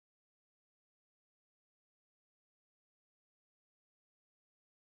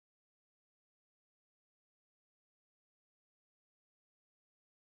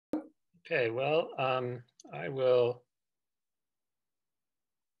Okay, well, I will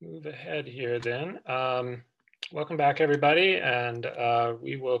move ahead here then. Welcome back, everybody, and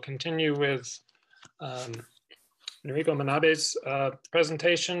we will continue with Noriko Manabe's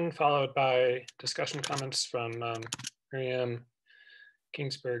presentation, followed by discussion comments from Miriam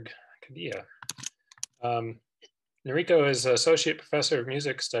Kingsberg-Kadia. Noriko is Associate Professor of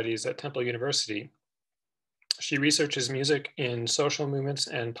Music Studies at Temple University. She researches music in social movements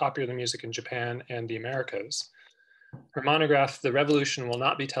and popular music in Japan and the Americas. Her monograph, The Revolution Will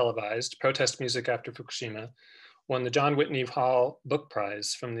Not Be Televised, Protest Music After Fukushima, won the John Whitney Hall Book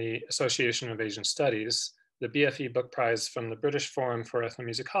Prize from the Association of Asian Studies, the BFE Book Prize from the British Forum for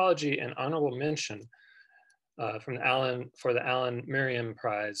Ethnomusicology, and honorable mention for the Alan Merriam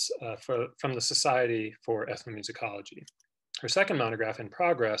Prize from the Society for Ethnomusicology. Her second monograph, In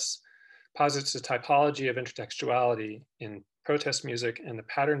Progress, posits a typology of intertextuality in protest music and the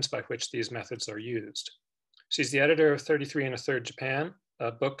patterns by which these methods are used. She's the editor of 33 1/3 Japan, a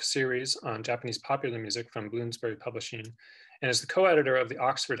book series on Japanese popular music from Bloomsbury Publishing, and is the co-editor of the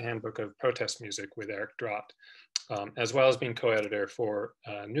Oxford Handbook of Protest Music with Eric Drott, as well as being co-editor for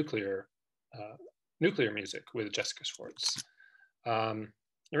nuclear music with Jessica Schwartz.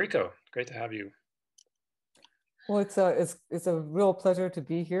 Noriko, great to have you. Well, it's a real pleasure to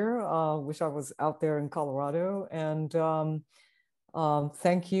be here. Wish I was out there in Colorado, and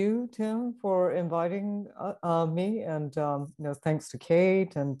thank you, Tim, for inviting me, and thanks to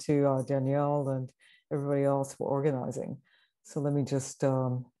Kate and to Danielle and everybody else for organizing. So let me just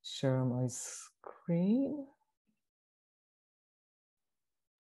share my screen.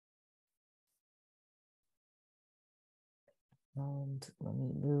 And let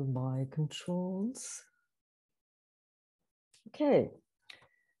me move my controls. Okay,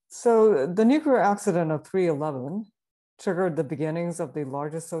 so the nuclear accident of 3/11 triggered the beginnings of the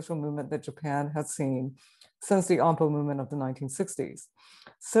largest social movement that Japan had seen since the Anpo movement of the 1960s.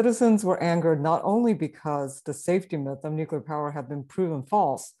 Citizens were angered not only because the safety myth of nuclear power had been proven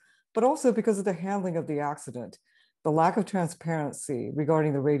false, but also because of the handling of the accident, the lack of transparency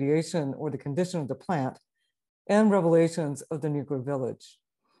regarding the radiation or the condition of the plant, and revelations of the nuclear village.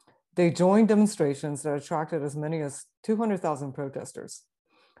 They joined demonstrations that attracted as many as 200,000 protesters.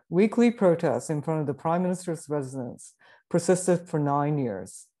 Weekly protests in front of the Prime Minister's residence persisted for 9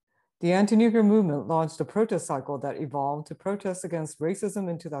 years. The anti-nuclear movement launched a protest cycle that evolved to protests against racism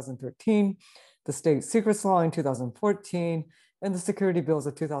in 2013, the state secrets law in 2014, and the security bills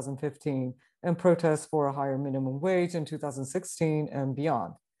of 2015, and protests for a higher minimum wage in 2016 and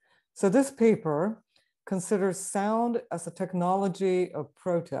beyond. So this paper considers sound as a technology of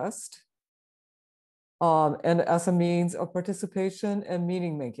protest and as a means of participation and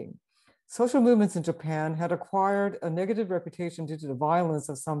meaning making. Social movements in Japan had acquired a negative reputation due to the violence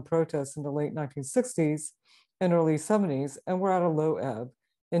of some protests in the late 1960s and early 70s, and were at a low ebb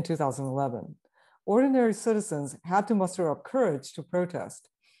in 2011. Ordinary citizens had to muster up courage to protest.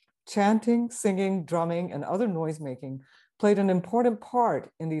 Chanting, singing, drumming, and other noisemaking played an important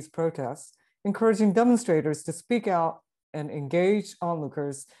part in these protests, encouraging demonstrators to speak out and engage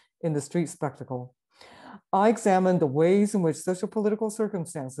onlookers in the street spectacle. I examined the ways in which social-political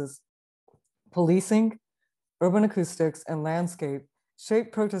circumstances, policing, urban acoustics, and landscape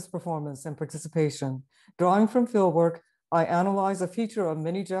shape protest performance and participation. Drawing from fieldwork, I analyzed a feature of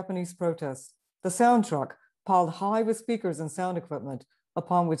many Japanese protests, the sound truck, piled high with speakers and sound equipment,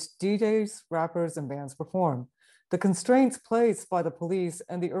 upon which DJs, rappers, and bands perform. The constraints placed by the police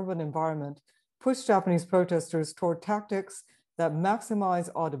and the urban environment pushed Japanese protesters toward tactics that maximize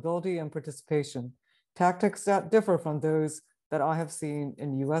audibility and participation, tactics that differ from those that I have seen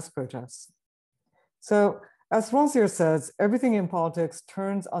in US protests. So, as Rancière says, everything in politics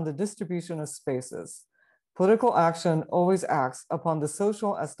turns on the distribution of spaces. Political action always acts upon the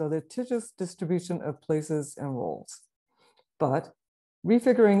social as the litigious distribution of places and roles. But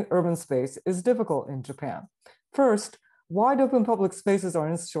refiguring urban space is difficult in Japan. First, wide open public spaces are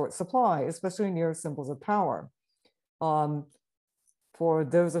in short supply, especially near symbols of power. For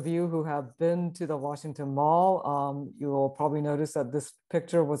those of you who have been to the Washington Mall, you will probably notice that this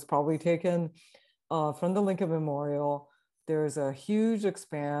picture was probably taken from the Lincoln Memorial. There's a huge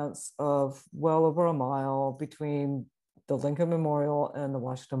expanse of well over a mile between the Lincoln Memorial and the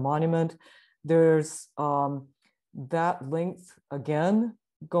Washington Monument. There's that length again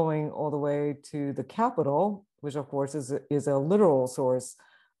going all the way to the Capitol, which of course is a literal source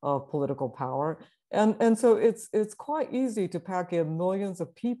of political power. And so it's quite easy to pack in millions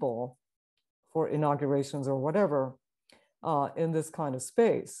of people for inaugurations or whatever in this kind of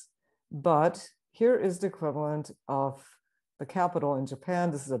space. But here is the equivalent of the Capitol in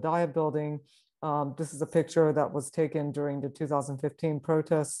Japan. This is a Diet building. This is a picture that was taken during the 2015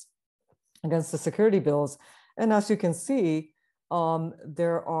 protests against the security bills. And as you can see,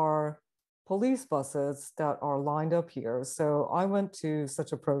 there are police buses that are lined up here. So I went to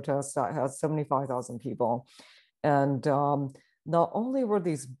such a protest that had 75,000 people. And not only were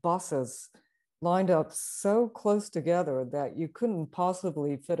these buses lined up so close together that you couldn't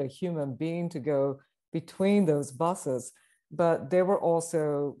possibly fit a human being to go between those buses, but they were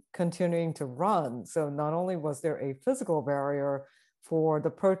also continuing to run. So not only was there a physical barrier for the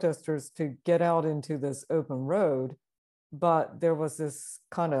protesters to get out into this open road, but there was this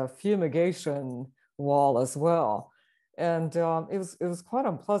kind of fumigation wall as well. And it was quite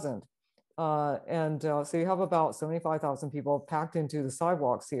unpleasant. So you have about 75,000 people packed into the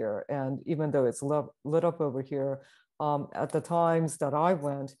sidewalks here. And even though it's lit up over here, at the times that I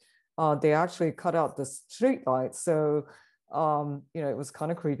went, they actually cut out the street lights. So, it was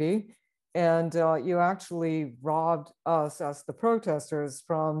kind of creepy. And you actually robbed us as the protesters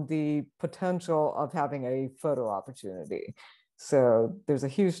from the potential of having a photo opportunity. So there's a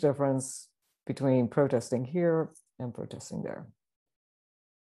huge difference between protesting here and protesting there.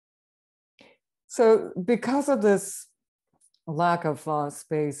 So because of this lack of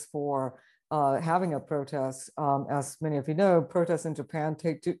space for having a protest, as many of you know, protests in Japan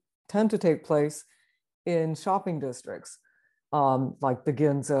tend to take place in shopping districts, like the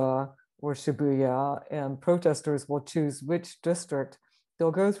Ginza or Shibuya, and protesters will choose which district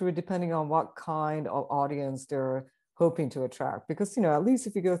they'll go through depending on what kind of audience they're hoping to attract. Because, at least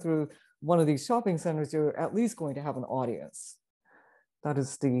if you go through one of these shopping centers, you're at least going to have an audience. That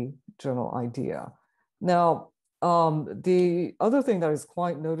is the general idea. Now, the other thing that is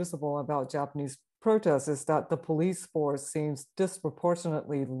quite noticeable about Japanese protests is that the police force seems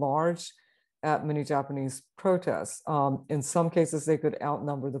disproportionately large at many Japanese protests. In some cases, they could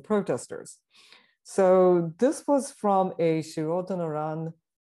outnumber the protesters. So this was from a Shiroto-Naran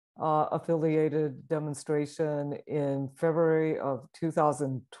affiliated demonstration in February of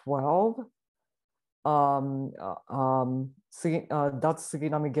 2012. That's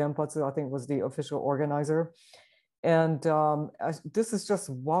Suginami Genpatsu, I think, was the official organizer. And this is just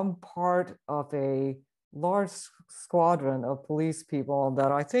one part of a large squadron of police people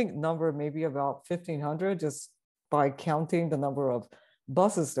that I think number maybe about 1,500 just by counting the number of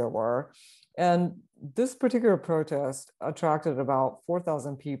buses there were. And this particular protest attracted about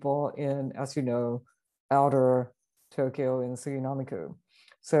 4,000 people in, as you know, outer Tokyo in Suginami-ku.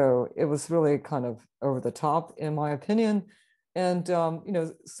 So it was really kind of over the top, in my opinion. And,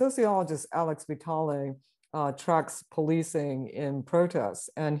 sociologist Alex Vitale tracks policing in protests.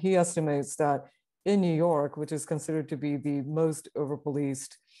 And he estimates that in New York, which is considered to be the most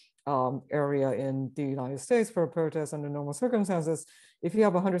over-policed area in the United States for a protest under normal circumstances, if you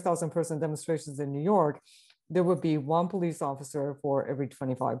have 100,000 person demonstrations in New York, there would be one police officer for every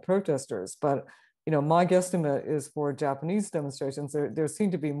 25 protesters. But my guesstimate is for Japanese demonstrations, there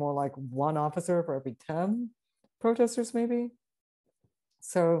seem to be more like one officer for every 10 protesters, maybe.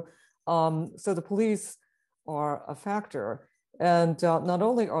 So the police are a factor. And not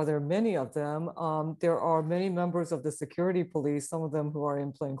only are there many of them, there are many members of the security police, some of them who are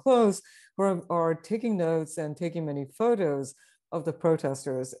in plain clothes, who are taking notes and taking many photos of the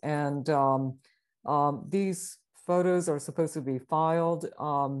protesters. And these photos are supposed to be filed.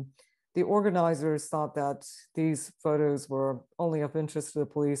 The organizers thought that these photos were only of interest to the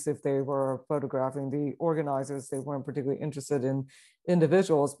police if they were photographing the organizers. They weren't particularly interested in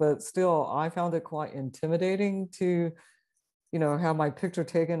individuals, but still, I found it quite intimidating to have my picture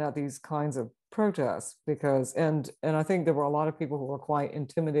taken at these kinds of protests because, and I think there were a lot of people who were quite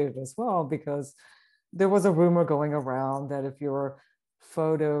intimidated as well because there was a rumor going around that if your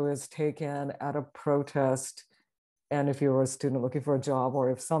photo is taken at a protest, and if you were a student looking for a job, or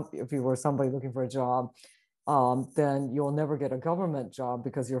if you were somebody looking for a job, then you'll never get a government job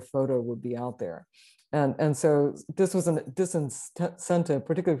because your photo would be out there. And so this was a disincentive,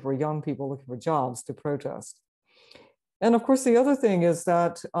 particularly for young people looking for jobs, to protest. And of course, the other thing is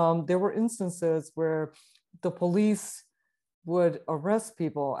that there were instances where the police would arrest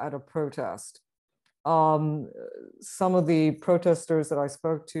people at a protest. Some of the protesters that I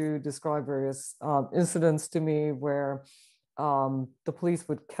spoke to described various incidents to me where the police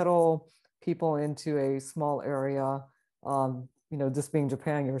would kettle people into a small area. This being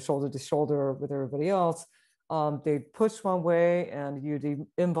Japan, you're shoulder to shoulder with everybody else. They'd push one way and you'd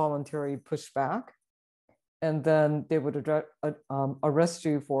involuntarily push back. And then they would arrest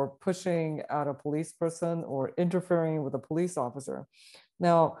you for pushing at a police person or interfering with a police officer.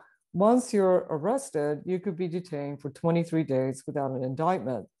 Now, Once you're arrested, you could be detained for 23 days without an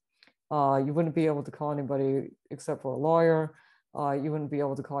indictment. You wouldn't be able to call anybody except for a lawyer. You wouldn't be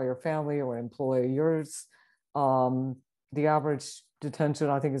able to call your family or employers. The average detention,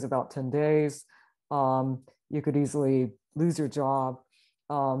 I think, is about 10 days. You could easily lose your job.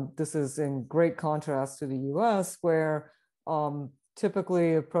 This is in great contrast to the US, where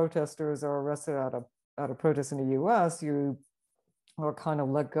typically if protesters are arrested at a protest in the US, you are kind of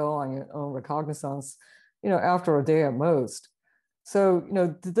let go on your own recognizance, after a day at most. So,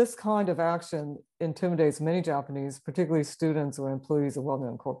 this kind of action intimidates many Japanese, particularly students or employees of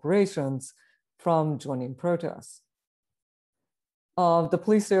well-known corporations, from joining protests. The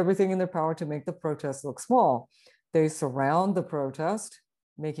police do everything in their power to make the protest look small. They surround the protest,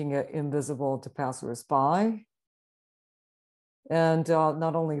 making it invisible to passersby. And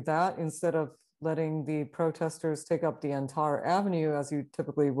not only that, instead of letting the protesters take up the entire avenue, as you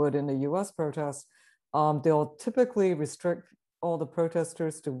typically would in the US protests, they'll typically restrict all the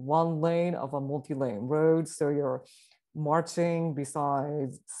protesters to one lane of a multi-lane road. So you're marching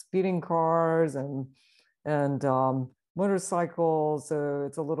beside speeding cars and motorcycles. So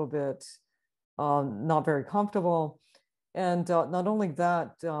it's a little bit not very comfortable. And not only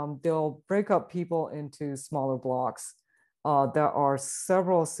that, they'll break up people into smaller blocks that are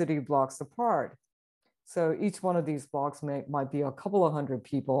several city blocks apart. So each one of these blocks might be a couple of hundred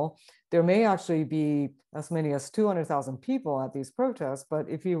people. There may actually be as many as 200,000 people at these protests, but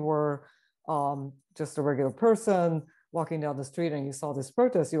if you were just a regular person walking down the street and you saw this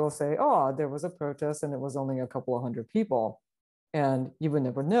protest, you will say, oh, there was a protest and it was only a couple of hundred people. And you would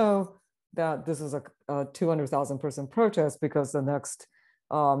never know that this is a 200,000 person protest because the next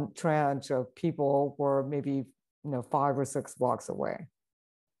tranche of people were maybe 5 or 6 blocks away.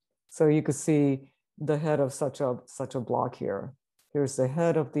 So you could see the head of such a block here. Here's the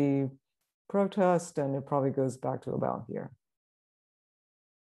head of the protest, and it probably goes back to about here.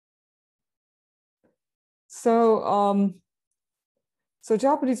 So, so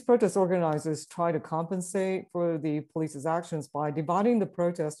Japanese protest organizers try to compensate for the police's actions by dividing the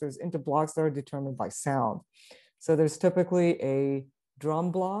protesters into blocks that are determined by sound. So there's typically a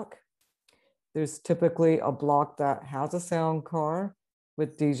drum block. There's typically a block that has a sound car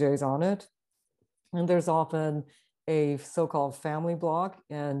with DJs on it. And there's often a so-called family block.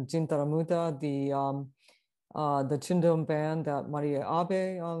 And Jintaramuta, the Chindon band that Marie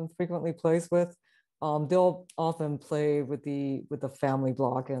Abe frequently plays with, they'll often play with the family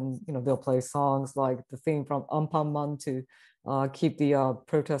block, and they'll play songs like the theme from Anpanman to keep the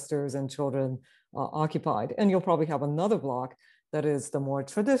protesters and children occupied. And you'll probably have another block that is the more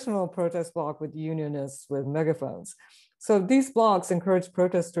traditional protest block with unionists with megaphones. So these blocks encourage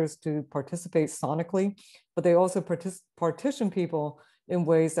protesters to participate sonically, but they also partition people in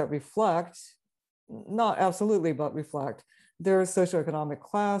ways that reflect, not absolutely, but reflect their socioeconomic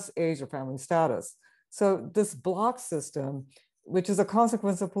class, age, or family status. So this block system, which is a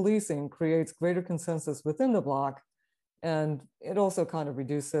consequence of policing, creates greater consensus within the block, and it also kind of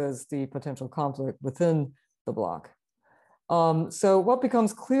reduces the potential conflict within the block. So what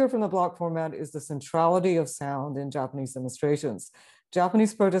becomes clear from the block format is the centrality of sound in Japanese demonstrations.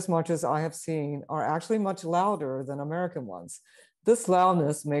 Japanese protest marches I have seen are actually much louder than American ones. This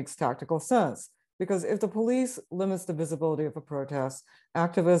loudness makes tactical sense because if the police limits the visibility of a protest,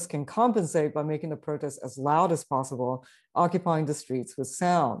 activists can compensate by making the protest as loud as possible, occupying the streets with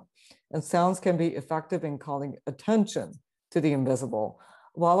sound. And sounds can be effective in calling attention to the invisible.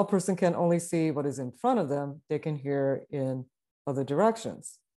 While a person can only see what is in front of them, they can hear in other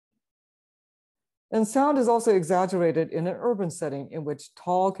directions. And sound is also exaggerated in an urban setting in which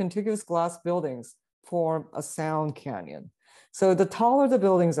tall, contiguous glass buildings form a sound canyon. So the taller the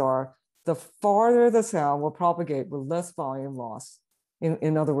buildings are, the farther the sound will propagate with less volume loss.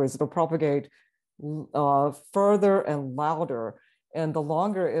 In other words, it'll propagate further and louder, and the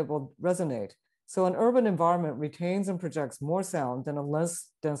longer it will resonate. So an urban environment retains and projects more sound than a less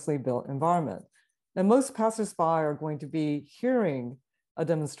densely built environment. And most passersby are going to be hearing a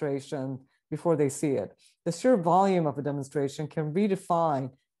demonstration before they see it. The sheer volume of a demonstration can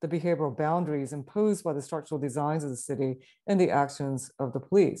redefine the behavioral boundaries imposed by the structural designs of the city and the actions of the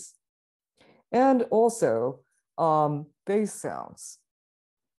police. And also bass sounds.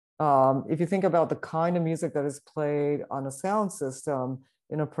 If you think about the kind of music that is played on a sound system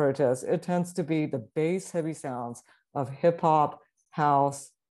in a protest, it tends to be the bass heavy sounds of hip hop,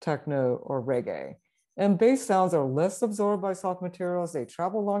 house, techno, or reggae. And bass sounds are less absorbed by soft materials, they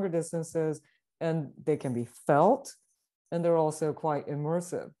travel longer distances, and they can be felt, and they're also quite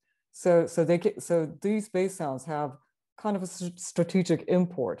immersive. So these bass sounds have kind of a strategic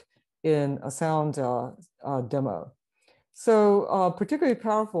import in a sound demo. So particularly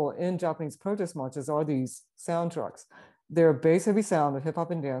powerful in Japanese protest marches are these sound trucks. Their bass heavy sound of hip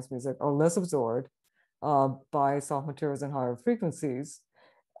hop and dance music are less absorbed by soft materials and higher frequencies,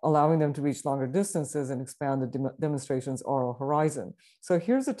 allowing them to reach longer distances and expand the demonstration's aural horizon. So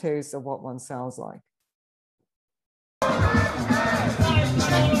here's a taste of what one sounds like.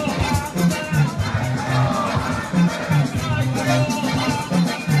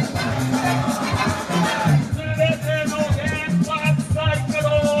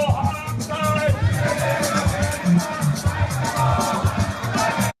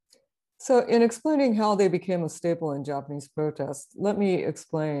 So in explaining how they became a staple in Japanese protests, let me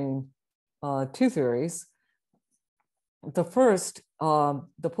explain two theories. The first,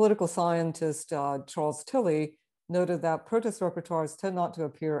 the political scientist Charles Tilley noted that protest repertoires tend not to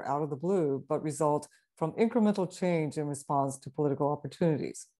appear out of the blue, but result from incremental change in response to political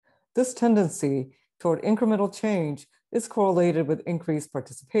opportunities. This tendency toward incremental change is correlated with increased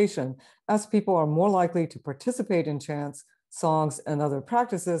participation, as people are more likely to participate in chants, songs, and other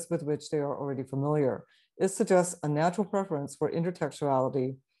practices with which they are already familiar. It suggests a natural preference for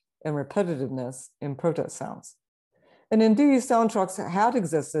intertextuality and repetitiveness in protest sounds. And indeed, sound trucks had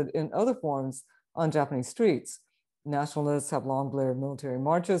existed in other forms on Japanese streets. Nationalists have long blared military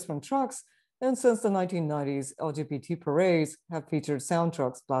marches from trucks, and since the 1990s, LGBT parades have featured sound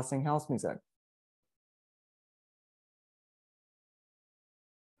trucks blasting house music.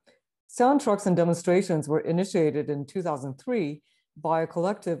 Sound trucks and demonstrations were initiated in 2003 by a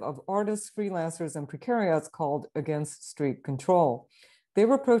collective of artists, freelancers, and precariats called Against Street Control. They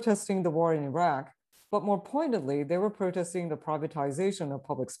were protesting the war in Iraq, but more pointedly, they were protesting the privatization of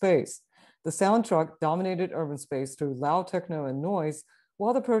public space. The sound truck dominated urban space through loud techno and noise,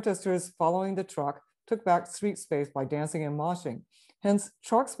 while the protesters following the truck took back street space by dancing and moshing. Hence,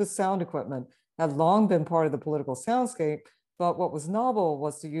 trucks with sound equipment had long been part of the political soundscape, but what was novel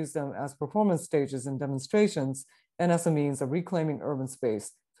was to use them as performance stages and demonstrations and as a means of reclaiming urban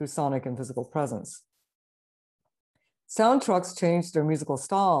space through sonic and physical presence. Sound trucks changed their musical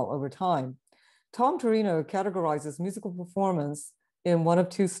style over time. Tom Torino categorizes musical performance in one of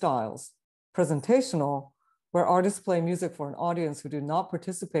two styles: presentational, where artists play music for an audience who do not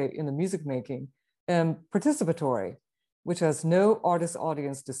participate in the music making, and participatory, which has no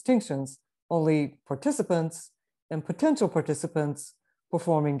artist-audience distinctions, only participants and potential participants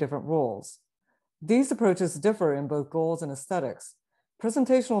performing different roles. These approaches differ in both goals and aesthetics.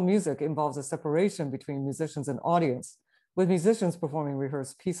 Presentational music involves a separation between musicians and audience, with musicians performing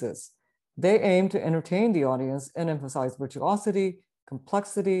rehearsed pieces. They aim to entertain the audience and emphasize virtuosity,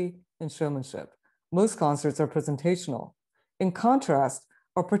 complexity, and showmanship. Most concerts are presentational. In contrast,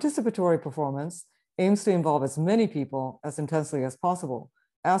 a participatory performance aims to involve as many people as intensely as possible.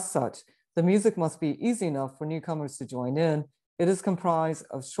 As such, the music must be easy enough for newcomers to join in. It is comprised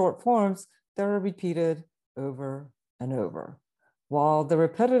of short forms that are repeated over and over. While the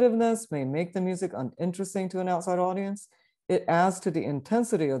repetitiveness may make the music uninteresting to an outside audience, it adds to the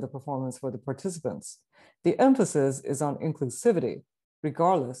intensity of the performance for the participants. The emphasis is on inclusivity,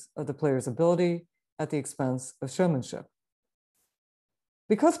 regardless of the player's ability, at the expense of showmanship.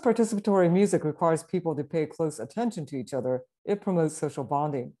 Because participatory music requires people to pay close attention to each other, it promotes social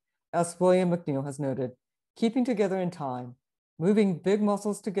bonding. As William McNeill has noted, keeping together in time, moving big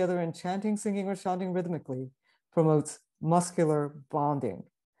muscles together and chanting, singing, or shouting rhythmically promotes muscular bonding.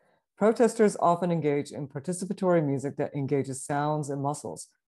 Protesters often engage in participatory music that engages sounds and muscles,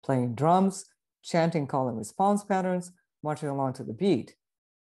 playing drums, chanting call and response patterns, marching along to the beat.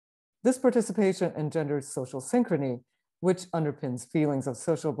 This participation engenders social synchrony, which underpins feelings of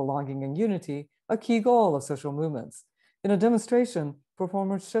social belonging and unity, a key goal of social movements. In a demonstration,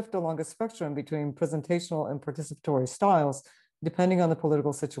 performers shift along a spectrum between presentational and participatory styles, depending on the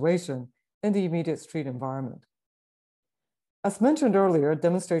political situation and the immediate street environment. As mentioned earlier,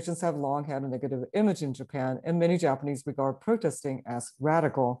 demonstrations have long had a negative image in Japan, and many Japanese regard protesting as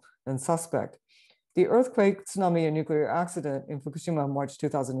radical and suspect. The earthquake, tsunami, and nuclear accident in Fukushima in March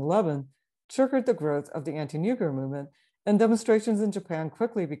 2011 triggered the growth of the anti-nuclear movement, and demonstrations in Japan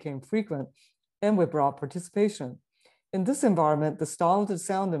quickly became frequent and with broad participation. In this environment, the style of the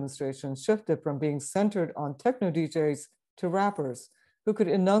sound demonstration shifted from being centered on techno DJs to rappers who could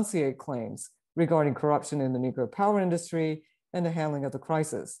enunciate claims regarding corruption in the nuclear power industry and the handling of the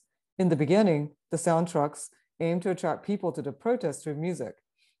crisis. In the beginning, the sound trucks aimed to attract people to the protest through music.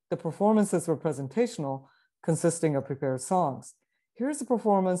 The performances were presentational, consisting of prepared songs. Here's a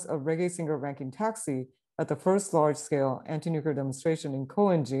performance of reggae singer Ranking Taxi at the first large-scale anti-nuclear demonstration in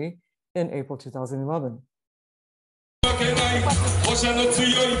Koenji in April 2011. 射の強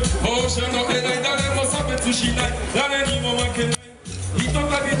い放射の偉い誰も差別しない誰にも負けないひと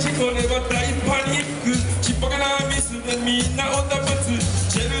たび事故れば大パニックちっぽけなミスでみんなおたぶ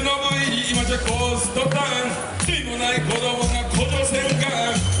つチェルノブイリ今じゃコーストタウン罪もない子供が補助戦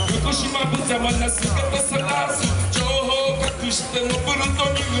艦福島ぶざまな姿探す情報を隠してのプル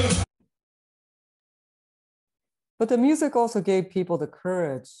トニウム But the music also gave people the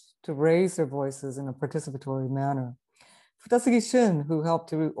courage to raise their voices in a participatory manner. Futasugi Shin, who helped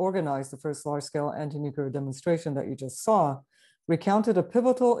to organize the first large-scale anti-nuclear demonstration that you just saw, recounted a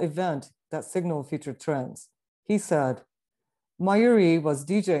pivotal event that signaled future trends. He said, Mayuri was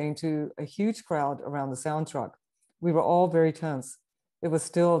DJing to a huge crowd around the sound truck. We were all very tense. It was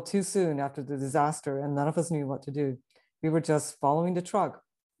still too soon after the disaster and none of us knew what to do. We were just following the truck,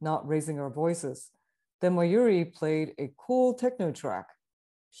 not raising our voices. Then Mayuri played a cool techno track.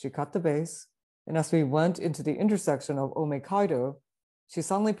 She cut the bass, and as we went into the intersection of Ome-Kaido, she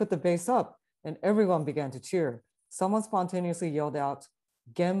suddenly put the bass up and everyone began to cheer. Someone spontaneously yelled out,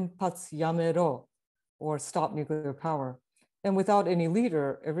 Genpatsu yamero, or stop nuclear power. And without any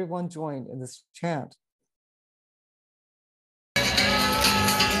leader, everyone joined in this chant.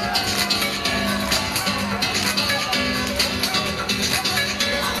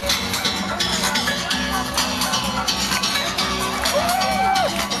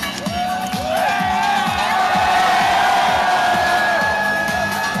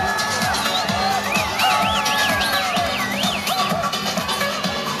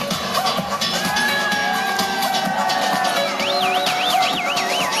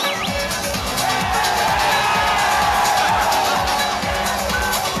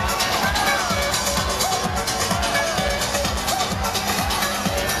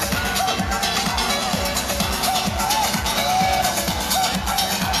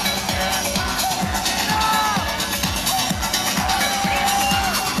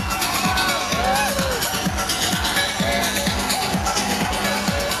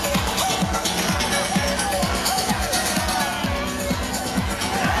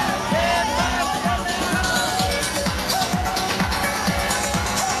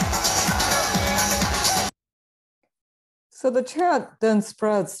 So the chant then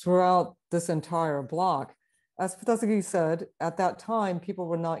spreads throughout this entire block. As Futasugi said, at that time, people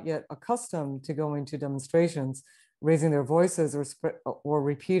were not yet accustomed to going to demonstrations, raising their voices or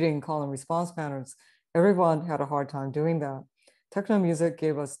repeating call and response patterns. Everyone had a hard time doing that. Techno music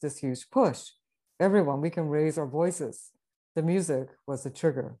gave us this huge push. Everyone, we can raise our voices. The music was the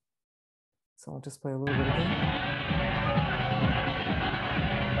trigger. So I'll just play a little bit again.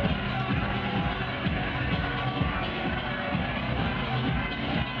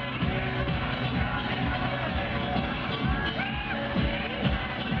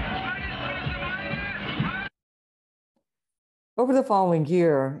 Over the following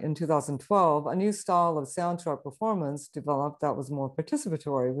year, in 2012, a new style of soundtrack performance developed that was more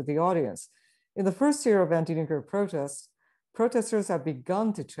participatory with the audience. In the first year of anti-nuclear protests, protesters had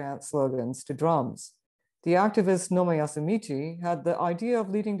begun to chant slogans to drums. The activist Nome Yasumichi had the idea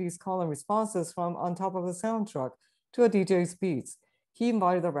of leading these call and responses from on top of a sound truck to a DJ's beats. He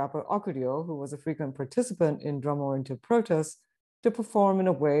invited the rapper Akurio, who was a frequent participant in drum-oriented protests, to perform in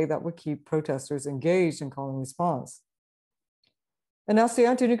a way that would keep protesters engaged in call and response. And as the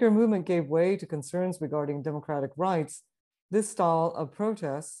anti-nuclear movement gave way to concerns regarding democratic rights, this style of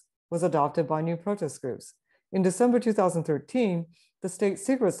protests was adopted by new protest groups. In December 2013, the state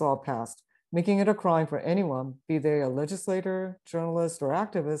secrets law passed, making it a crime for anyone, be they a legislator, journalist, or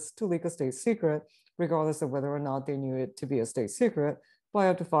activist, to leak a state secret, regardless of whether or not they knew it to be a state secret, by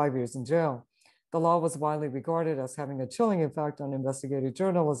up to 5 years in jail. The law was widely regarded as having a chilling effect on investigative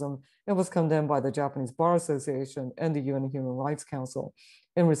journalism and was condemned by the Japanese Bar Association and the UN Human Rights Council.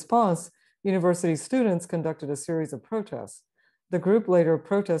 In response, university students conducted a series of protests. The group later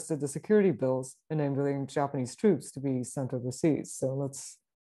protested the security bills enabling Japanese troops to be sent overseas. So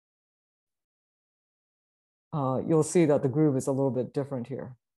you'll see that the groove is a little bit different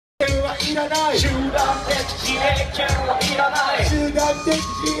here. はいらない集団的自衛権はいらない集団的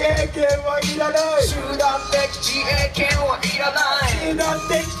自衛権はいらない集団的自衛権はいらない集団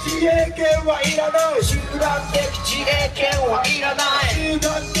的自衛権はいらない集団的自衛権はいらない集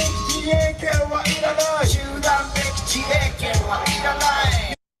団的自衛権はいらない集団的自衛権はいらな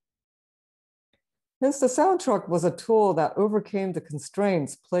い Hence, the sound truck was a tool that overcame the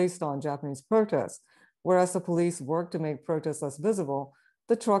constraints placed on Japanese protests. Whereas the police worked to make protests less visible,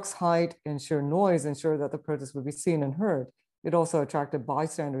 the truck's height and sheer noise ensured that the protest would be seen and heard. It also attracted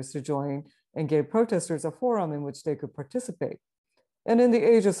bystanders to join and gave protesters a forum in which they could participate. And in the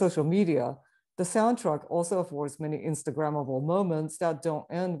age of social media, The sound truck also affords many Instagrammable moments that don't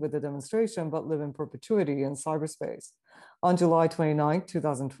end with the demonstration, but live in perpetuity in cyberspace. On July 29,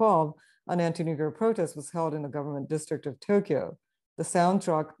 2012, an anti-nuclear protest was held in the government district of Tokyo. The sound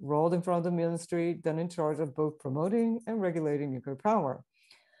truck rolled in front of the ministry, then in charge of both promoting and regulating nuclear power.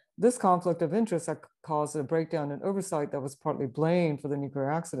 This conflict of interest had caused a breakdown in oversight that was partly blamed for the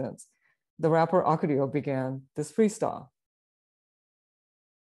nuclear accidents. The rapper Akurio began this freestyle.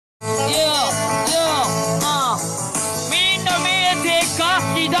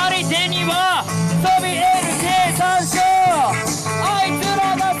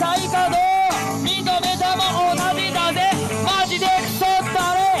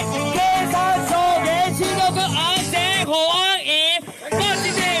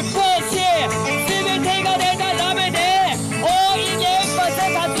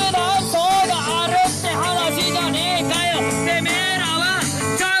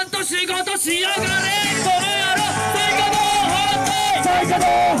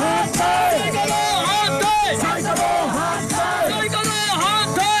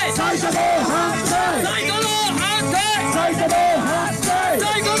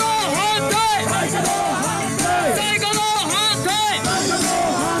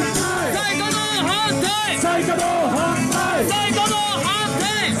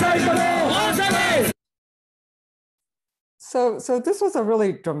 So this was a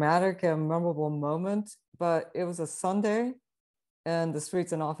really dramatic and memorable moment, but it was a Sunday and the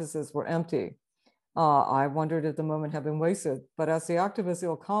streets and offices were empty. I wondered if the moment had been wasted, but as the activist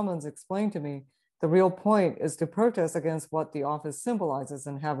Il Commons explained to me, the real point is to protest against what the office symbolizes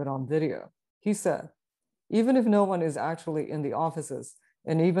and have it on video. He said, even if no one is actually in the offices,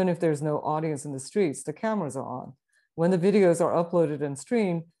 and even if there's no audience in the streets, the cameras are on. When the videos are uploaded and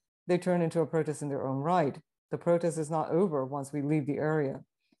streamed, they turn into a protest in their own right. The protest is not over once we leave the area.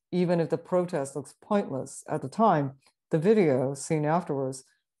 Even if the protest looks pointless at the time, the video seen afterwards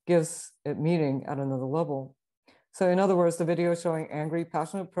gives it meaning at another level. So in other words, the video showing angry,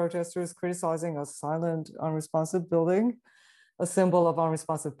 passionate protesters criticizing a silent, unresponsive building, a symbol of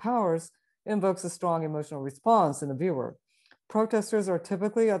unresponsive powers, invokes a strong emotional response in the viewer. Protesters are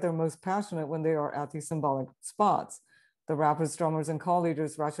typically at their most passionate when they are at these symbolic spots. The rappers, drummers, and call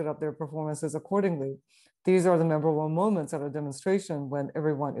leaders ratchet up their performances accordingly. These are the memorable moments at a demonstration when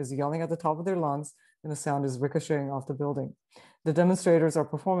everyone is yelling at the top of their lungs and the sound is ricocheting off the building. The demonstrators are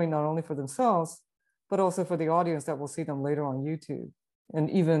performing not only for themselves, but also for the audience that will see them later on YouTube. And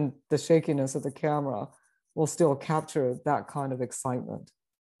even the shakiness of the camera will still capture that kind of excitement.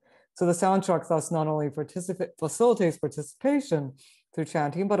 So the sound truck thus not only facilitates participation through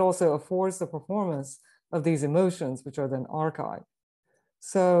chanting, but also affords the performance of these emotions, which are then archived.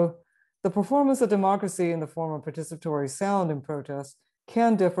 So the performance of democracy in the form of participatory sound in protest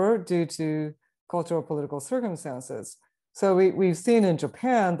can differ due to cultural political circumstances. So we've seen in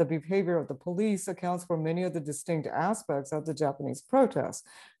Japan, the behavior of the police accounts for many of the distinct aspects of the Japanese protests.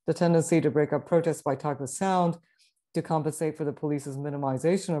 The tendency to break up protests by type of sound, to compensate for the police's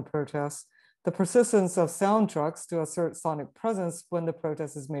minimization of protests, the persistence of sound trucks to assert sonic presence when the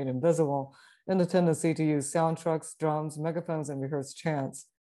protest is made invisible, and the tendency to use sound trucks, drums, megaphones, and rehearsed chants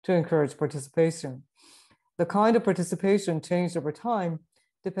to encourage participation. The kind of participation changed over time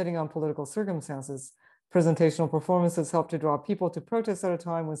depending on political circumstances. Presentational performances helped to draw people to protest at a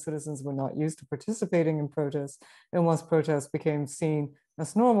time when citizens were not used to participating in protests, and once protests became seen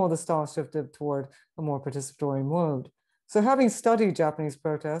as normal, the style shifted toward a more participatory mode. So having studied Japanese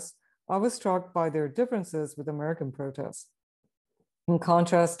protests, I was struck by their differences with American protests. In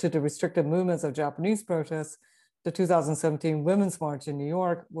contrast to the restricted movements of Japanese protests, the 2017 Women's March in New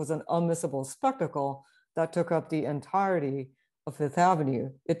York was an unmissable spectacle that took up the entirety of Fifth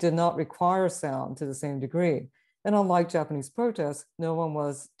Avenue. It did not require sound to the same degree. And unlike Japanese protests, no one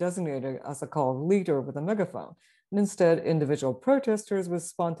was designated as a call leader with a megaphone. And instead, individual protesters would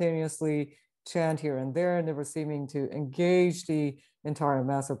spontaneously chant here and there, never seeming to engage the entire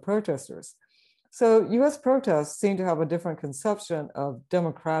mass of protesters. So US protests seem to have a different conception of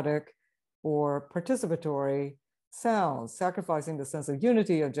democratic or participatory sounds, sacrificing the sense of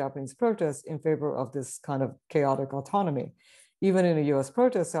unity of Japanese protests in favor of this kind of chaotic autonomy. Even in a US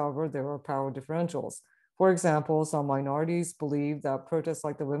protest, however, there are power differentials. For example, some minorities believe that protests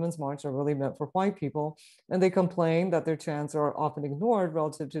like the Women's March are really meant for white people, and they complain that their chants are often ignored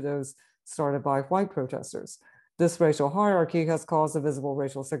relative to those started by white protesters. This racial hierarchy has caused a visible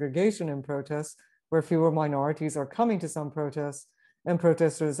racial segregation in protests, where fewer minorities are coming to some protests, and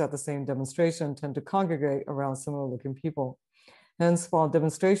protesters at the same demonstration tend to congregate around similar-looking people. Hence, while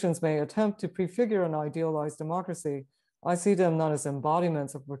demonstrations may attempt to prefigure an idealized democracy, I see them not as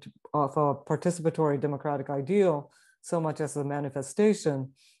embodiments of a participatory democratic ideal, so much as a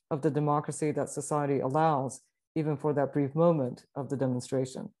manifestation of the democracy that society allows, even for that brief moment of the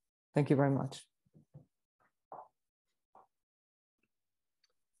demonstration. Thank you very much.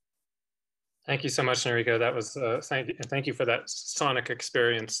 Thank you so much, Noriko. That was, thank you for that sonic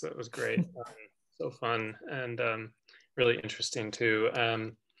experience. That was great. So fun and really interesting too.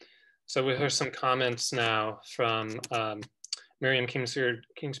 So we have some comments now from Miriam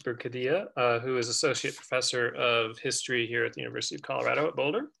Kingsburg-Kadia, who is Associate Professor of History here at the University of Colorado at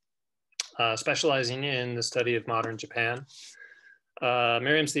Boulder, specializing in the study of modern Japan.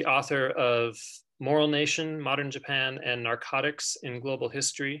 Miriam's the author of Moral Nation, Modern Japan, and Narcotics in Global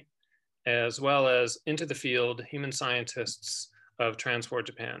History, as well as Into the Field, Human Scientists of Transwar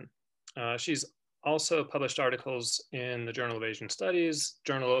Japan. She's also published articles in the Journal of Asian Studies,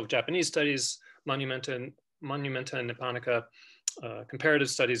 Journal of Japanese Studies, Monumenta Nipponica, Comparative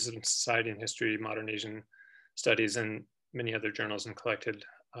Studies in Society and History, Modern Asian Studies, and many other journals and collected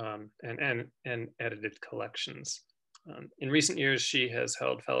and edited collections. In recent years, she has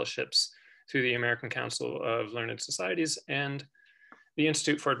held fellowships through the American Council of Learned Societies and the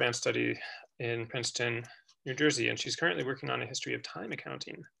Institute for Advanced Study in Princeton, New Jersey, and she's currently working on a history of time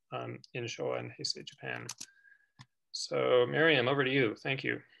accounting in Showa and Heisei Japan. So Miriam, over to you. Thank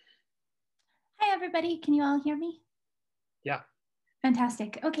you. Hi, everybody. Can you all hear me? Yeah.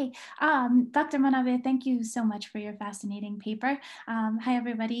 Fantastic. Okay. Dr. Manabe, thank you so much for your fascinating paper. Hi,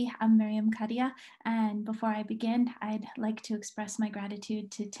 everybody. I'm Miriam Kadia. And before I begin, I'd like to express my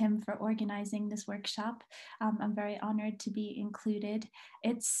gratitude to Tim for organizing this workshop. I'm very honored to be included.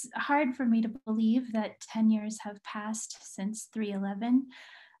 It's hard for me to believe that 10 years have passed since 3/11.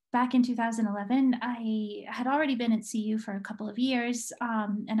 Back in 2011, I had already been at CU for a couple of years,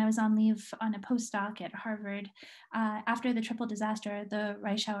 and I was on leave on a postdoc at Harvard. After the triple disaster, the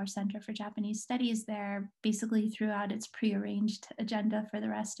Reischauer Center for Japanese Studies there basically threw out its prearranged agenda for the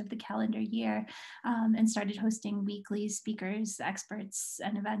rest of the calendar year and started hosting weekly speakers, experts,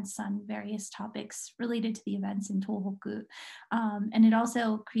 and events on various topics related to the events in Tohoku. And it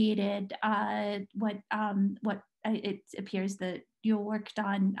also created what it appears that you worked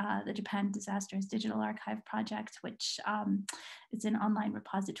on the Japan Disasters Digital Archive Project, which is an online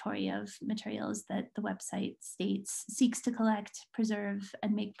repository of materials that the website states seeks to collect, preserve,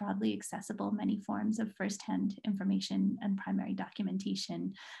 and make broadly accessible many forms of firsthand information and primary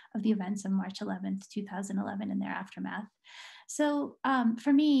documentation of the events of March 11th, 2011 and their aftermath. So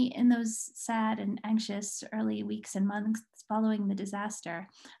for me, in those sad and anxious early weeks and months following the disaster,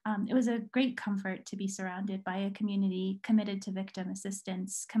 it was a great comfort to be surrounded by a community committed to victim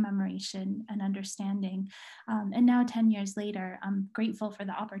assistance, commemoration, and understanding. And now 10 years later, I'm grateful for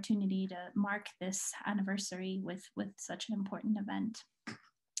the opportunity to mark this anniversary with such an important event.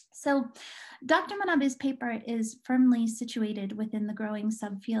 So Dr. Manabe's paper is firmly situated within the growing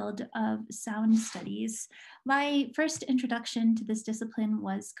subfield of sound studies. My first introduction to this discipline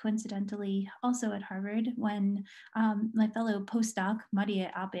was coincidentally also at Harvard when my fellow postdoc, Marie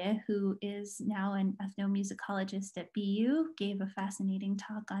Abe, who is now an ethnomusicologist at BU, gave a fascinating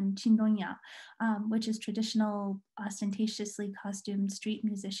talk on chindonya, which is traditional, ostentatiously costumed street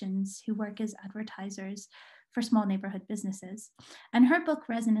musicians who work as advertisers for small neighborhood businesses. And her book,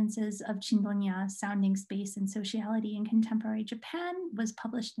 Resonances of Chindonya, Sounding Space and Sociality in Contemporary Japan, was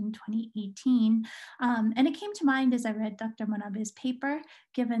published in 2018. And it came to mind as I read Dr. Manabe's paper,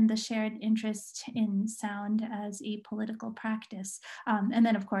 given the shared interest in sound as a political practice. And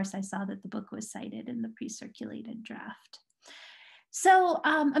then, of course, I saw that the book was cited in the pre-circulated draft. So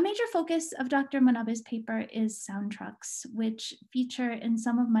a major focus of Dr. Manabe's paper is sound trucks, which feature in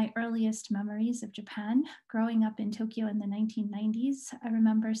some of my earliest memories of Japan. Growing up in Tokyo in the 1990s, I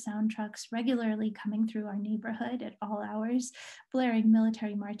remember sound trucks regularly coming through our neighborhood at all hours, blaring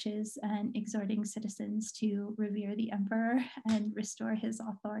military marches and exhorting citizens to revere the emperor and restore his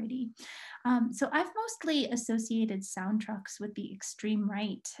authority. So I've mostly associated sound trucks with the extreme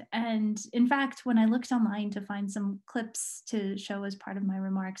right. And in fact, when I looked online to find some clips to show as part of my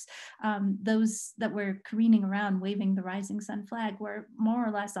remarks, those that were careening around waving the rising sun flag were more or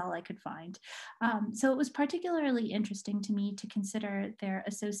less all I could find. So it was particularly interesting to me to consider their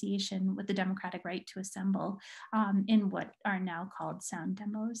association with the democratic right to assemble in what are now called sound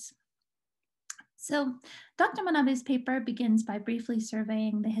demos. So Dr. Manabe's paper begins by briefly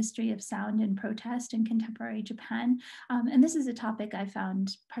surveying the history of sound and protest in contemporary Japan. And this is a topic I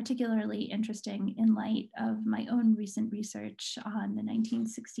found particularly interesting in light of my own recent research on the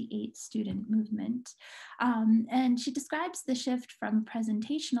 1968 student movement. And she describes the shift from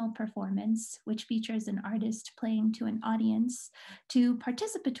presentational performance, which features an artist playing to an audience, to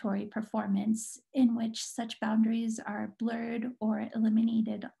participatory performance, in which such boundaries are blurred or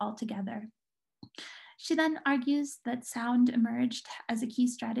eliminated altogether. She then argues that sound emerged as a key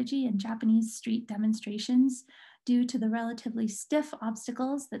strategy in Japanese street demonstrations due to the relatively stiff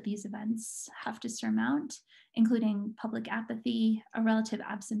obstacles that these events have to surmount, including public apathy, a relative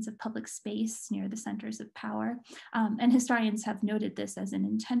absence of public space near the centers of power. And historians have noted this as an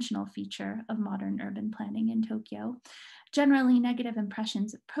intentional feature of modern urban planning in Tokyo. Generally negative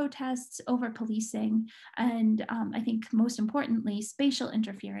impressions of protests, over-policing, and I think most importantly, spatial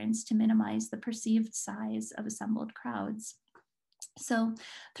interference to minimize the perceived size of assembled crowds. So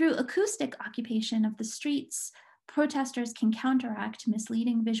through acoustic occupation of the streets, protesters can counteract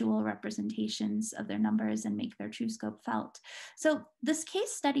misleading visual representations of their numbers and make their true scope felt. So this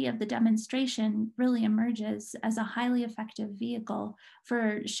case study of the demonstration really emerges as a highly effective vehicle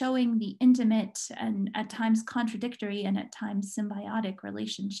for showing the intimate and at times contradictory and at times symbiotic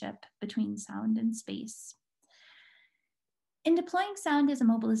relationship between sound and space. In deploying sound as a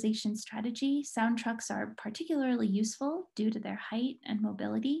mobilization strategy, sound trucks are particularly useful due to their height and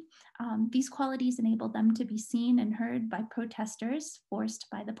mobility. These qualities enable them to be seen and heard by protesters forced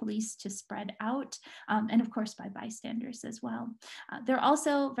by the police to spread out, and of course by bystanders as well. They're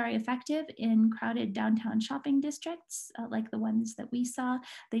also very effective in crowded downtown shopping districts, like the ones that we saw.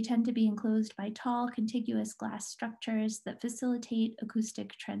 They tend to be enclosed by tall, contiguous glass structures that facilitate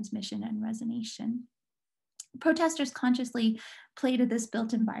acoustic transmission and resonation. Protesters consciously play to this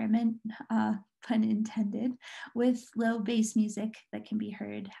built environment, pun intended, with low bass music that can be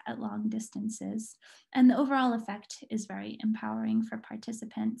heard at long distances. And the overall effect is very empowering for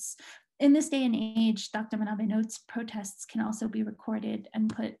participants. In this day and age, Dr. Manabe notes protests can also be recorded and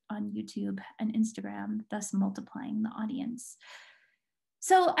put on YouTube and Instagram, thus multiplying the audience.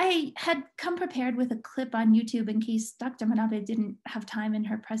 So I had come prepared with a clip on YouTube in case Dr. Manabe didn't have time in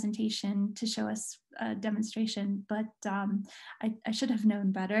her presentation to show us a demonstration, but I should have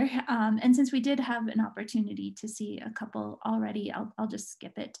known better. And since we did have an opportunity to see a couple already, I'll just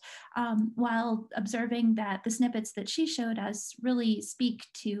skip it. While observing that the snippets that she showed us really speak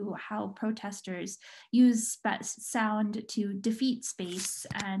to how protesters use sound to defeat space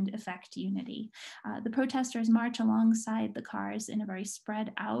and affect unity. The protesters march alongside the cars in a very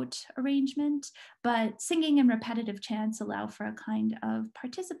spread out arrangement, but singing and repetitive chants allow for a kind of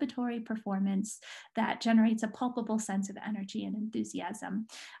participatory performance that generates a palpable sense of energy and enthusiasm.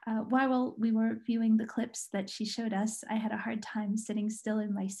 While we were viewing the clips that she showed us, I had a hard time sitting still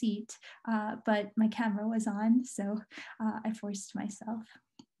in my seat, but my camera was on, so I forced myself.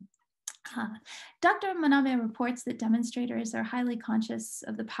 Dr. Manabe reports that demonstrators are highly conscious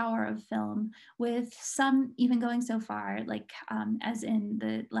of the power of film, with some even going so far, like as in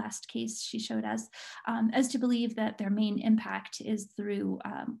the last case she showed us, as to believe that their main impact is through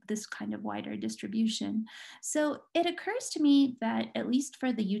this kind of wider distribution. So it occurs to me that at least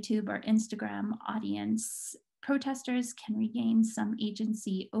for the YouTube or Instagram audience, protesters can regain some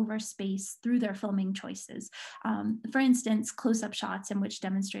agency over space through their filming choices. For instance, close-up shots in which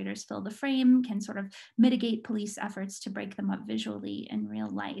demonstrators fill the frame can sort of mitigate police efforts to break them up visually in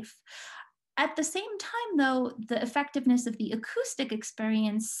real life. At the same time, though, the effectiveness of the acoustic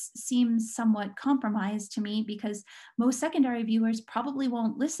experience seems somewhat compromised to me because most secondary viewers probably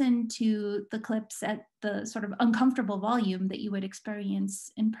won't listen to the clips at the sort of uncomfortable volume that you would experience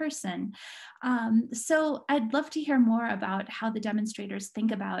in person. So I'd love to hear more about how the demonstrators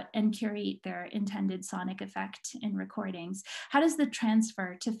think about and curate their intended sonic effect in recordings. How does the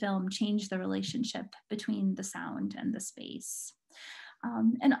transfer to film change the relationship between the sound and the space?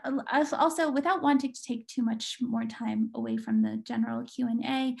 And also, without wanting to take too much more time away from the general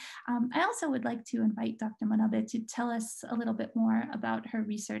Q&A, I also would like to invite Dr. Manabe to tell us a little bit more about her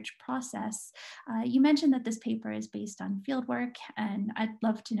research process. You mentioned that this paper is based on fieldwork, and I'd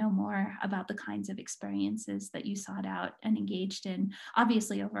love to know more about the kinds of experiences that you sought out and engaged in,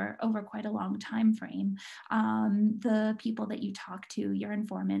 obviously over quite a long time frame, the people that you talked to, your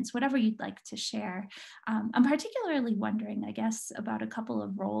informants, whatever you'd like to share. I'm particularly wondering, I guess, about a couple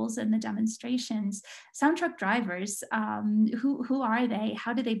of roles in the demonstrations. Sound truck drivers, who are they?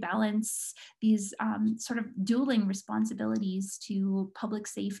 How do they balance these sort of dueling responsibilities to public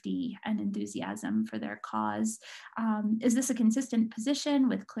safety and enthusiasm for their cause? Is this a consistent position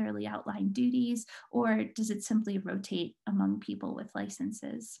with clearly outlined duties, or does it simply rotate among people with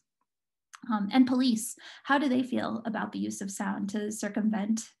licenses? And police, how do they feel about the use of sound to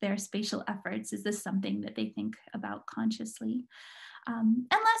circumvent their spatial efforts? Is this something that they think about consciously? And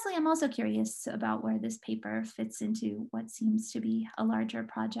lastly, I'm also curious about where this paper fits into what seems to be a larger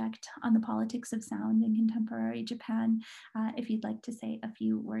project on the politics of sound in contemporary Japan, if you'd like to say a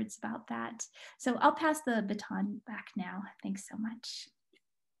few words about that. So I'll pass the baton back now. Thanks so much.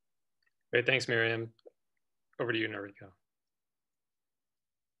 Great, thanks, Miriam. Over to you, Noriko.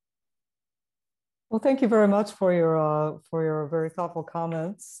 Well, thank you very much for your very thoughtful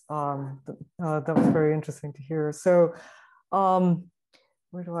comments. That was very interesting to hear. So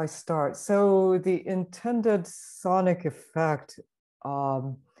where do I start? So the intended sonic effect,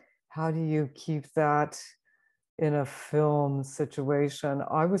 how do you keep that in a film situation?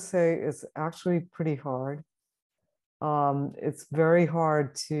 I would say it's actually pretty hard. It's very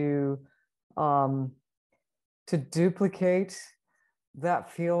hard to duplicate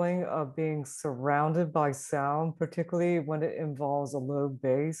that feeling of being surrounded by sound, particularly when it involves a low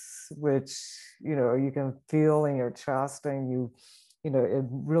bass, which, you know, you can feel in your chest, and you know, it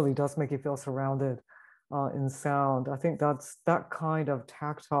really does make you feel surrounded in sound. I think that kind of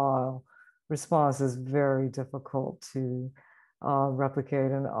tactile response is very difficult to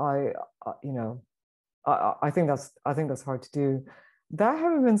replicate, and I think that's hard to do. That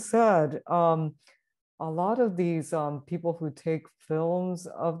having been said, a lot of these people who take films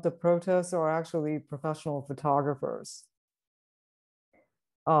of the protests are actually professional photographers.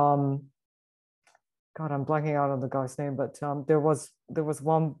 God, I'm blanking out on the guy's name, but there was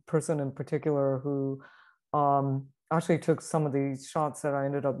one person in particular who actually took some of the shots that I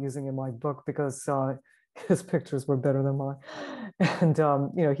ended up using in my book, because his pictures were better than mine. And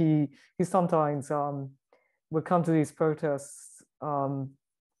you know, he sometimes would come to these protests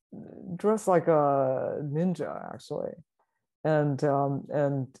dressed like a ninja, actually, and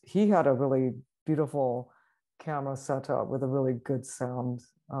he had a really beautiful camera setup with a really good sound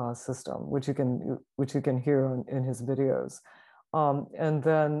system, which you can hear in his videos. And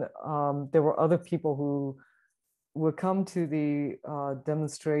then there were other people who would come to the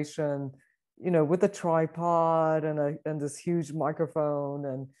demonstration, you know, with a tripod and this huge microphone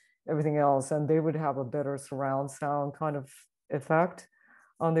and everything else, and they would have a better surround sound kind of effect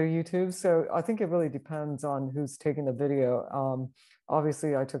on their YouTube. So I think it really depends on who's taking the video.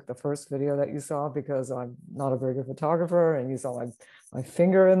 Obviously, I took the first video that you saw because I'm not a very good photographer, and you saw my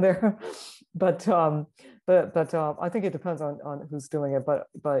finger in there. But I think it depends on who's doing it.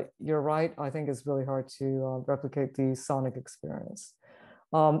 But you're right. I think it's really hard to replicate the sonic experience.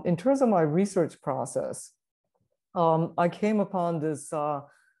 In terms of my research process, I came upon this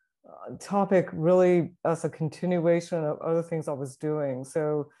topic really as a continuation of other things I was doing.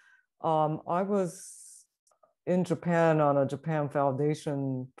 So I was in Japan on a Japan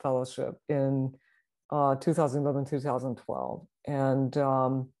Foundation fellowship in 2011, 2012. And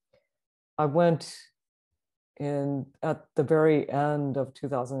I went in at the very end of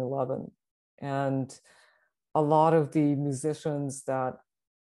 2011. And a lot of the musicians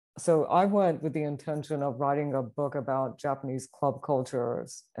so I went with the intention of writing a book about Japanese club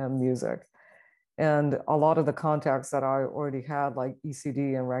cultures and music. And a lot of the contacts that I already had, like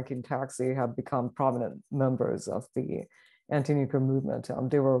ECD and Ranking Taxi, have become prominent members of the anti-nuclear movement.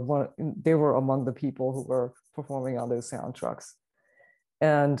 They were among the people who were performing on those sound trucks.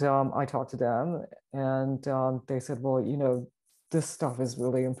 And I talked to them, and they said, well, you know, this stuff is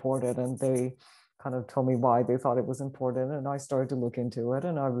really important. And they kind of told me why they thought it was important. And I started to look into it,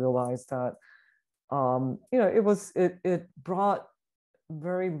 and I realized that, you know, it brought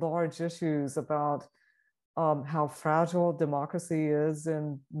very large issues about how fragile democracy is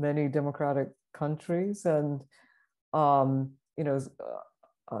in many democratic countries, and you know,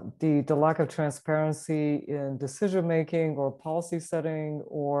 the lack of transparency in decision making or policy setting,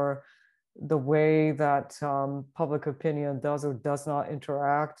 or the way that public opinion does or does not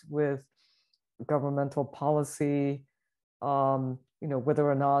interact with governmental policy. You know, whether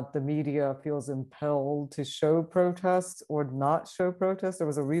or not the media feels impelled to show protests or not show protests. There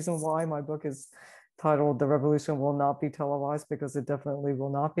was a reason why my book is titled "The Revolution Will Not Be Televised," because it definitely will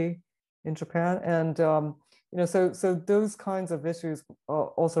not be in Japan. And you know, so those kinds of issues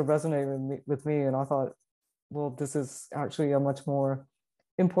also resonate with me. And I thought, well, this is actually a much more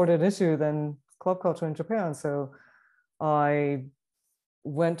important issue than club culture in Japan. So I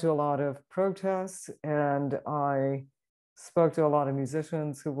went to a lot of protests, and I spoke to a lot of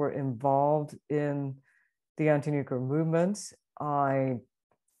musicians who were involved in the anti-nuclear movement. I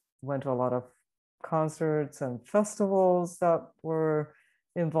went to a lot of concerts and festivals that were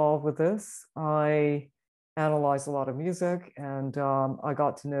involved with this. I analyzed a lot of music, and I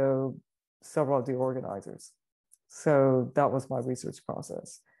got to know several of the organizers. So that was my research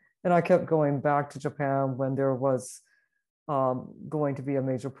process. And I kept going back to Japan when there was going to be a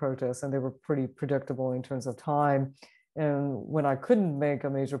major protest, and they were pretty predictable in terms of time. And when I couldn't make a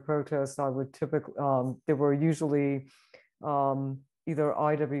major protest, I would typically, there were usually either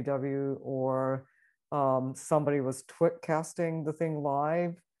IWW or somebody was casting the thing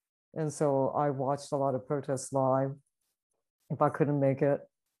live. And so I watched a lot of protests live. If I couldn't make it,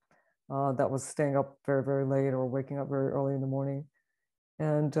 that was staying up very, very late or waking up very early in the morning.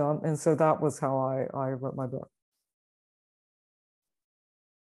 And so that was how I wrote my book.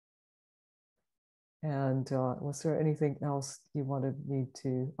 And was there anything else you wanted me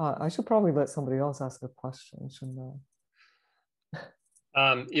to? I should probably let somebody else ask a question, shouldn't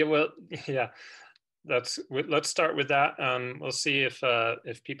I? Yeah, well, yeah, let's start with that. We'll see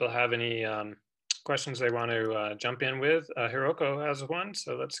if people have any questions they want to jump in with. Hiroko has one,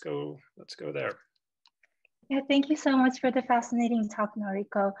 so let's go there. Yeah, thank you so much for the fascinating talk,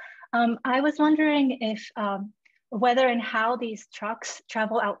 Noriko. I was wondering if whether and how these trucks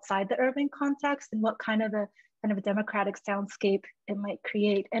travel outside the urban context and what kind of a democratic soundscape it might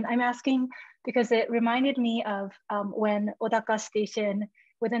create. And I'm asking because it reminded me of when Odaka Station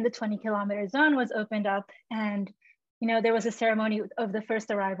within the 20-kilometer zone was opened up, and there was a ceremony of the first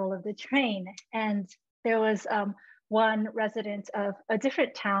arrival of the train, and there was one resident of a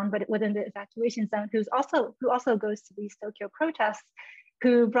different town, but within the evacuation zone, who also goes to these Tokyo protests,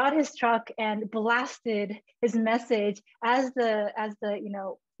 who brought his truck and blasted his message as the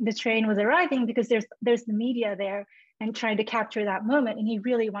train was arriving, because there's the media there and trying to capture that moment, and he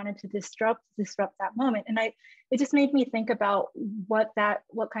really wanted to disrupt that moment. And it just made me think about what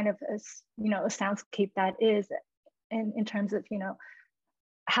kind of a soundscape that is in terms of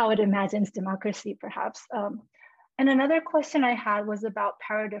how it imagines democracy, perhaps. And another question I had was about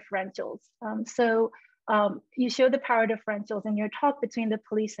power differentials. You show the power differentials in your talk between the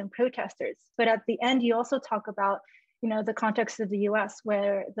police and protesters, but at the end you also talk about the context of the US,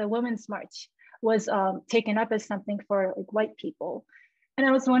 where the Women's March was taken up as something for white people. And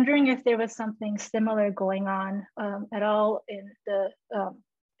I was wondering if there was something similar going on at all in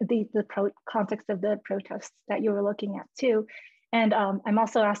the context of the protests that you were looking at too. And I'm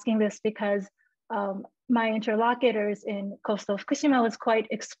also asking this because my interlocutors in coastal Fukushima was quite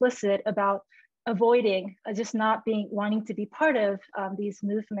explicit about avoiding, just not wanting to be part of these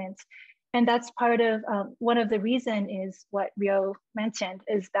movements. And that's part of, one of the reason is what Ryo mentioned,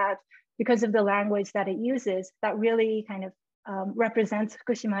 is that because of the language that it uses, that really kind of represents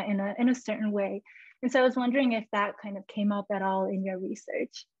Fukushima in a certain way. And so I was wondering if that kind of came up at all in your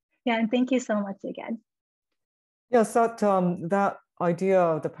research. Yeah, and thank you so much again. Yes, that idea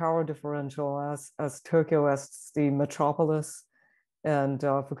of the power differential as Tokyo as the metropolis and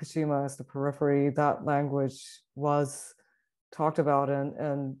Fukushima as the periphery, that language was talked about,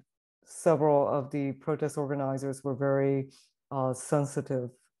 and several of the protest organizers were very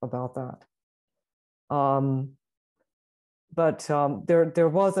sensitive about that. But there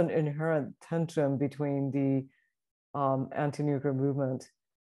was an inherent tension between the anti-nuclear movement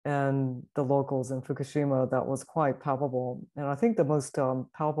and the locals in Fukushima that was quite palpable. And I think the most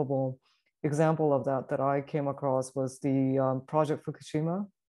palpable example of that I came across was the Project Fukushima.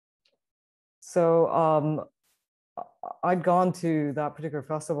 So I'd gone to that particular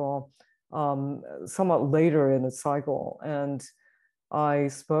festival somewhat later in its cycle, and I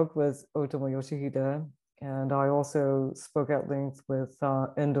spoke with Otomo Yoshihide, and I also spoke at length with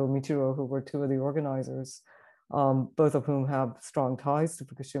Endo Michiro, who were two of the organizers, both of whom have strong ties to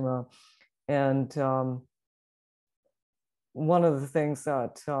Fukushima. And one of the things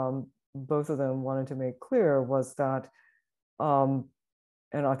that both of them wanted to make clear was that, and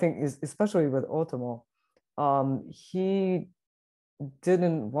I think especially with Otomo, he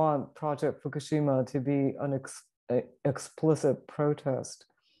didn't want Project Fukushima to be an explicit protest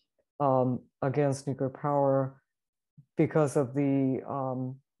against nuclear power because of the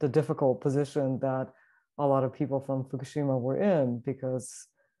difficult position that a lot of people from Fukushima were in, because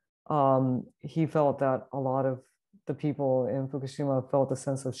he felt that a lot of the people in Fukushima felt a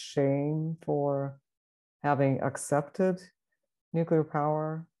sense of shame for having accepted nuclear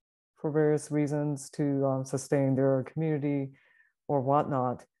power for various reasons to sustain their community or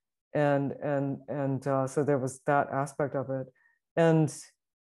whatnot. And so there was that aspect of it. And,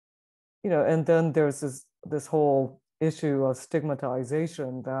 and then there's this whole issue of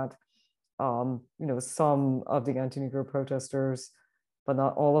stigmatization that, some of the anti-Negro protesters, but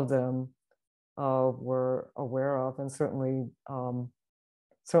not all of them, were aware of, and certainly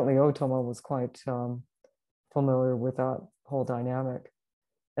Otomo was quite familiar with that whole dynamic.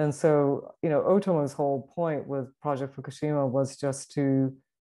 And so, Otomo's whole point with Project Fukushima was just to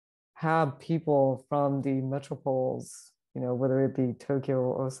have people from the metropoles, whether it be Tokyo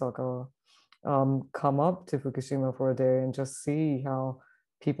or Osaka, come up to Fukushima for a day and just see how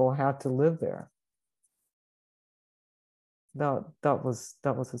people had to live there. That was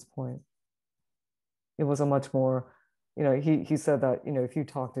his point. It was a much more, he said that, if you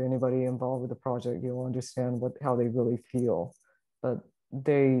talk to anybody involved with the project, you'll understand how they really feel. But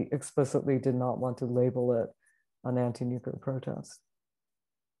they explicitly did not want to label it an anti-nuclear protest.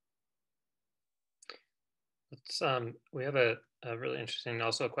 We have a really interesting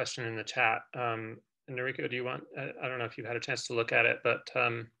also question in the chat. Noriko, do you want, I don't know if you've had a chance to look at it, but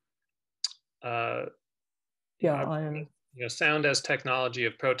yeah, I am. Sound as technology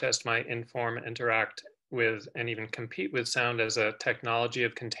of protest might inform, interact with, and even compete with sound as a technology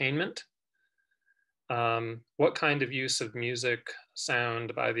of containment. What kind of use of music,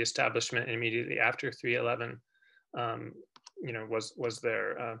 sound by the establishment immediately after 3/11, was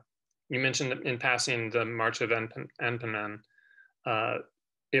there? You mentioned in passing the March of Anpanman.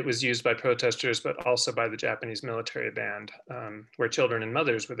 It was used by protesters, but also by the Japanese military band, where children and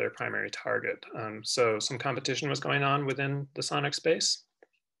mothers were their primary target. So some competition was going on within the sonic space?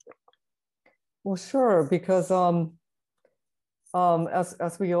 Well, sure, because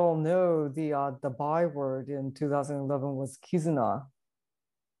as we all know, the byword in 2011 was Kizuna,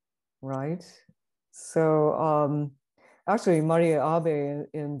 right? So actually, Maria Abe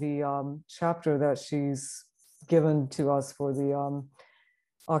in the chapter that she's given to us for the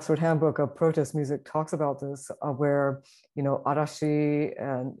Oxford Handbook of Protest Music talks about this, where, Arashi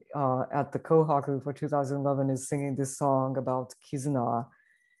and at the Kohaku for 2011 is singing this song about Kizuna.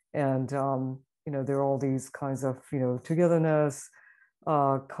 And, there are all these kinds of, togetherness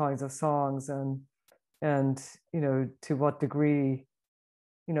kinds of songs, and to what degree,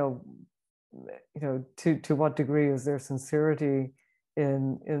 to what degree is there sincerity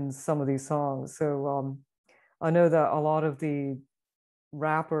in some of these songs. So I know that a lot of the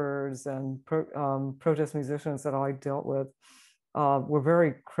rappers and protest musicians that I dealt with were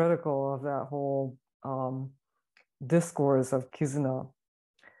very critical of that whole discourse of Kizuna.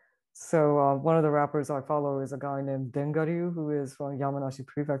 So one of the rappers I follow is a guy named Dengaryu, who is from Yamanashi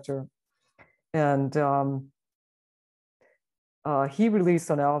Prefecture. And he released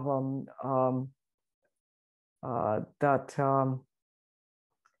an album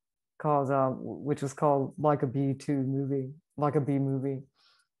which was called Like a Bee Movie.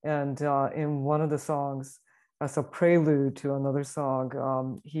 And in one of the songs, as a prelude to another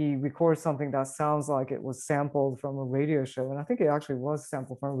song, he records something that sounds like it was sampled from a radio show. And I think it actually was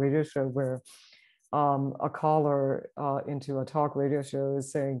sampled from a radio show where a caller into a talk radio show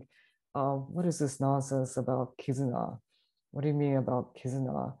is saying, what is this nonsense about Kizuna? What do you mean about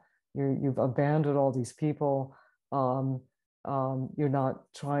Kizuna? You've abandoned all these people. You're not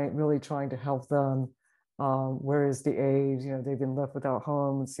really trying to help them. Where is the aid? They've been left without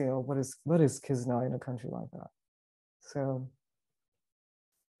homes. What is Kizuna in a country like that? So,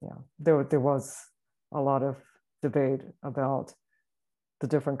 yeah, there was a lot of debate about the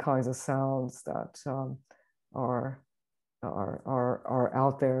different kinds of sounds that are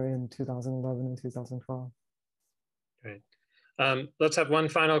out there in 2011 and 2012. Great. Let's have one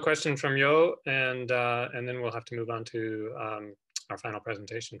final question from Yo, and then we'll have to move on to our final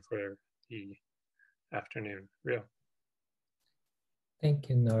presentation for the afternoon. Rio. Thank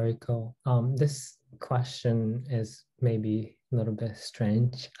you, Noriko. This question is maybe a little bit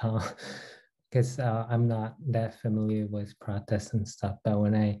strange because I'm not that familiar with protests and stuff, but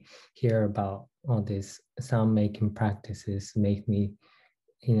when I hear about all these sound making practices, make me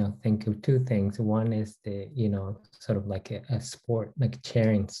think of two things. One is the, sort of like a sport, like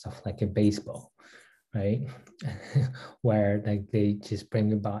cheering stuff, like a baseball, right? Where like they just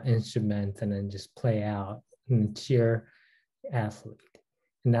bring about instruments and then just play out and cheer athlete.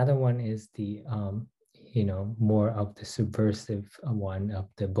 Another one is the, more of the subversive one of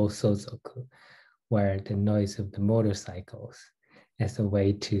the bosozoku, where the noise of the motorcycles as a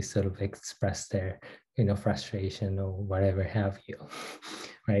way to sort of express their, frustration or whatever have you,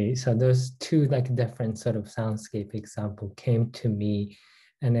 right? So those two like different sort of soundscape example came to me.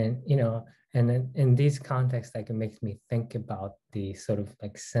 And then, And then in these contexts, like it makes me think about the sort of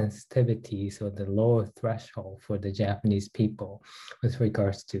like sensitivities or the lower threshold for the Japanese people with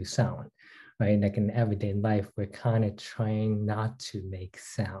regards to sound, right? Like in everyday life, we're kind of trying not to make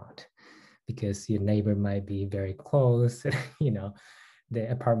sound because your neighbor might be very close, you know, the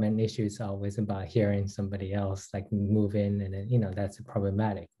apartment issue is always about hearing somebody else like move in, and then, you know, that's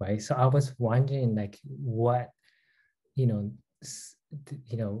problematic, right? So I was wondering like what, you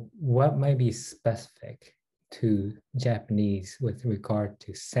know, what might be specific to Japanese with regard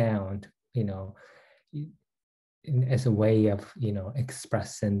to sound, you know, as a way of, you know,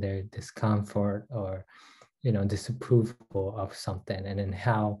 expressing their discomfort or, you know, disapproval of something, and then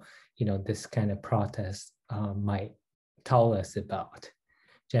how, you know, this kind of protest might tell us about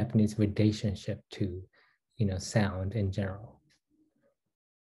Japanese relationship to, you know, sound in general.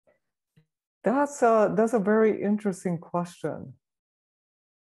 That's a very interesting question.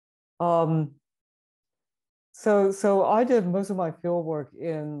 So I did most of my field work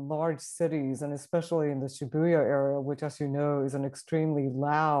in large cities, and especially in the Shibuya area, which, as you know, is an extremely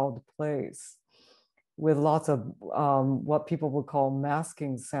loud place with lots of what people would call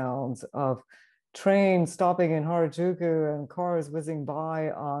masking sounds of trains stopping in Harajuku and cars whizzing by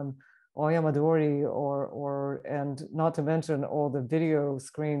on Oyamadori, and not to mention all the video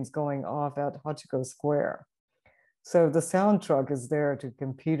screens going off at Hachiko Square. So the sound truck is there to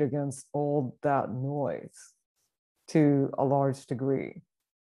compete against all that noise to a large degree.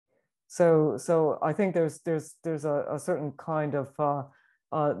 So I think there's a certain kind of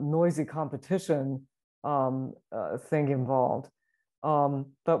noisy competition thing involved.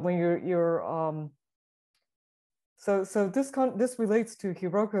 But when so this relates to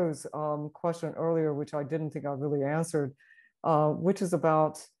Hiroko's question earlier, which I didn't think I really answered, which is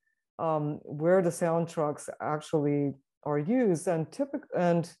about where the sound trucks actually are used.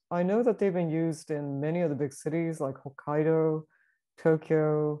 And I know that they've been used in many of the big cities like Hokkaido,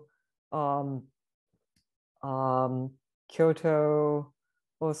 Tokyo, Kyoto,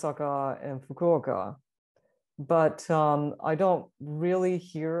 Osaka, and Fukuoka. But I don't really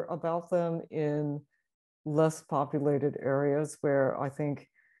hear about them in less populated areas where I think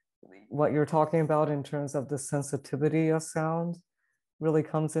what you're talking about in terms of the sensitivity of sound really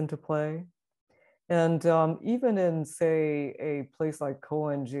comes into play. And even in, say, a place like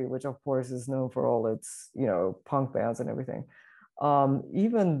Koenji, which of course is known for all its, you know, punk bands and everything,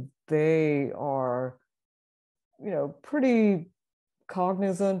 even they are, you know, pretty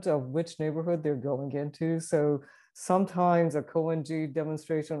cognizant of which neighborhood they're going into. So sometimes a Koenji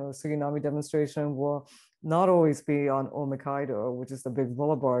demonstration or a Suginami demonstration will not always be on Omikaido, which is the big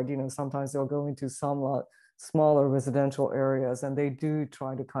boulevard. You know, sometimes they'll go into somewhat smaller residential areas, and they do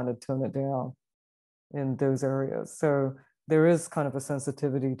try to kind of tone it down in those areas. So there is kind of a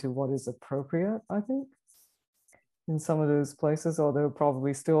sensitivity to what is appropriate, I think, in some of those places, although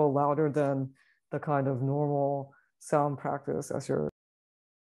probably still louder than the kind of normal sound practice as you're